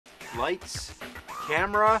Lights.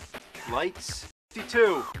 Camera. Lights.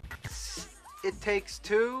 52. It takes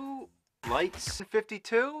two. Lights.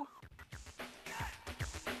 52.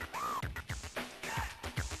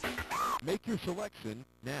 Make your selection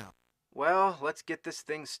now. Well, let's get this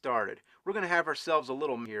thing started. We're going to have ourselves a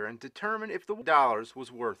little here and determine if the dollars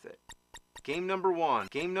was worth it. Game number one.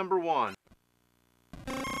 Game number one.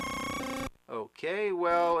 Okay,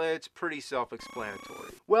 well, it's pretty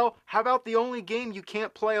self-explanatory. Well, how about the only game you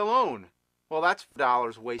can't play alone? Well, that's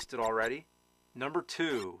dollars wasted already. Number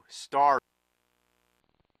two. Star.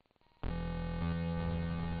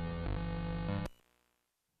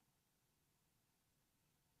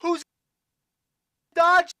 Who's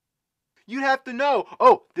dodge? You'd have to know,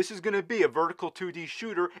 oh, this is going to be a vertical 2D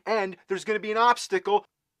shooter, and there's going to be an obstacle.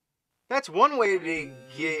 That's one way to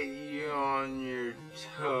get you on your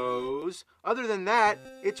toes. Other than that,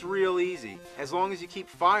 it's real easy. As long as you keep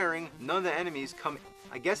firing, none of the enemies come.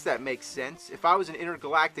 I guess that makes sense. If I was an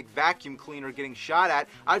intergalactic vacuum cleaner getting shot at,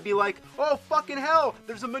 I'd be like, oh, fucking hell,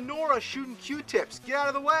 there's a menorah shooting Q-tips. Get out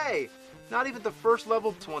of the way. Not even the first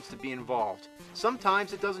level wants to be involved.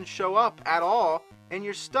 Sometimes it doesn't show up at all, and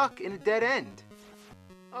you're stuck in a dead end.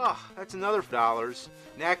 Ugh, that's another dollars.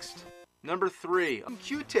 Next, number three,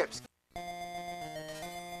 Q-tips.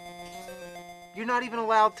 You're not even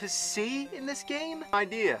allowed to see in this game?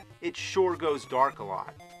 Idea. It sure goes dark a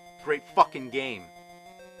lot. Great fucking game.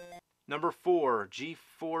 Number four,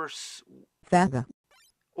 G-Force. Father.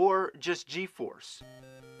 Or just G-Force.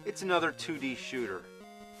 It's another 2D shooter.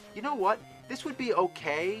 You know what? This would be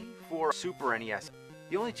okay for Super NES.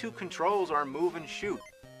 The only two controls are move and shoot.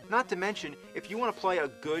 Not to mention, if you want to play a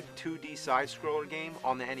good 2D side-scroller game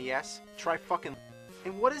on the NES, try fucking...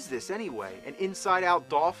 And what is this anyway? An inside-out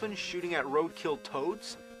dolphin shooting at roadkill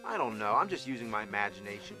toads? I don't know, I'm just using my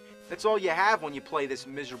imagination. That's all you have when you play this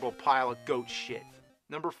miserable pile of goat shit.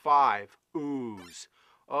 Number five, ooze.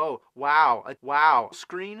 Oh, wow, a wow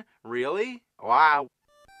screen? Really? Wow.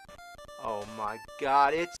 Oh my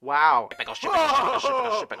god, it's wow.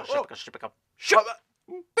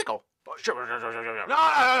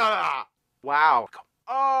 Wow.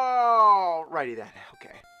 Oh, righty then,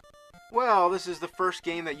 okay. Well, this is the first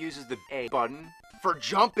game that uses the A button for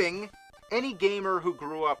jumping. Any gamer who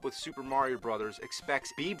grew up with Super Mario Bros.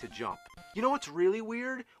 Expects B to jump. You know what's really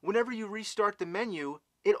weird? Whenever you restart the menu,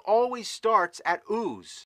 it always starts at ooze.